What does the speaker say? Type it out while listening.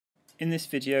In this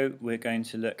video we're going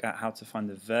to look at how to find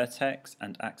the vertex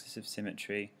and axis of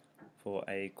symmetry for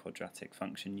a quadratic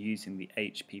function using the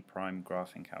HP prime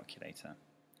graphing calculator.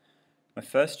 My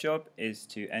first job is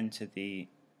to enter the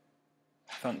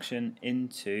function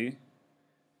into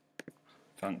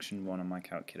function 1 on my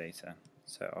calculator.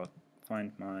 So I'll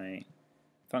find my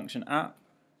function app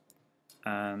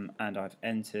and I've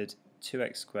entered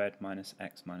 2x squared minus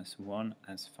x minus 1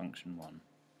 as function 1.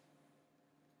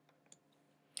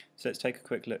 So let's take a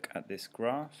quick look at this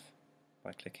graph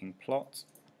by clicking plot.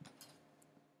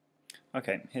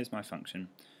 Okay, here's my function.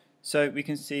 So we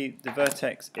can see the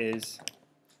vertex is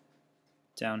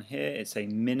down here. It's a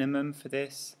minimum for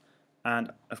this,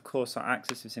 and of course our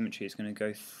axis of symmetry is going to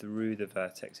go through the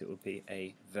vertex. It will be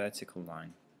a vertical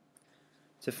line.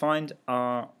 To find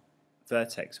our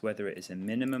vertex, whether it is a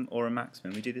minimum or a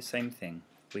maximum, we do the same thing.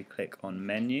 We click on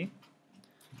menu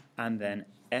and then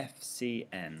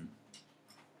FCN.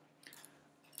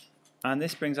 And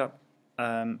this brings up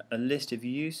a list of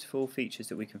useful features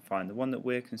that we can find. The one that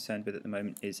we're concerned with at the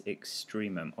moment is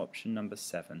extremum, option number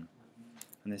 7.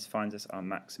 And this finds us our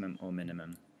maximum or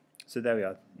minimum. So there we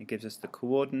are. It gives us the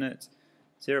coordinate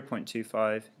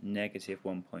 0.25, negative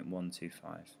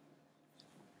 1.125.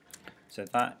 So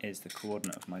that is the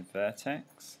coordinate of my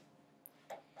vertex.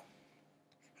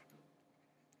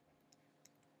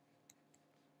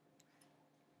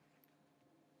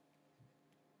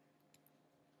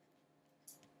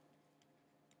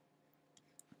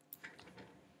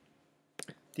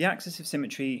 The axis of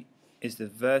symmetry is the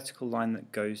vertical line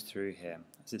that goes through here.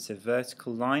 As it's a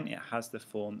vertical line, it has the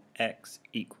form x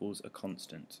equals a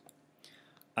constant.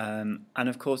 And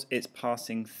of course it's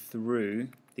passing through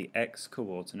the x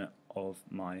coordinate of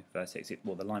my vertex.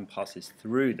 The line passes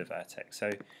through the vertex.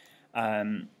 So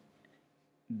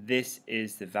this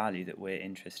is the value that we're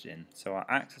interested in. So our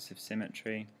axis of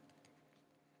symmetry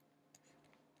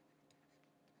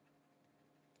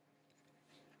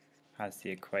has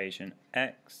the equation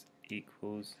x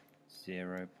equals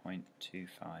 0.25.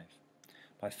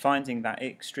 By finding that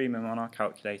extremum on our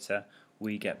calculator,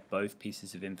 we get both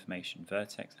pieces of information,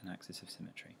 vertex and axis of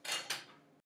symmetry.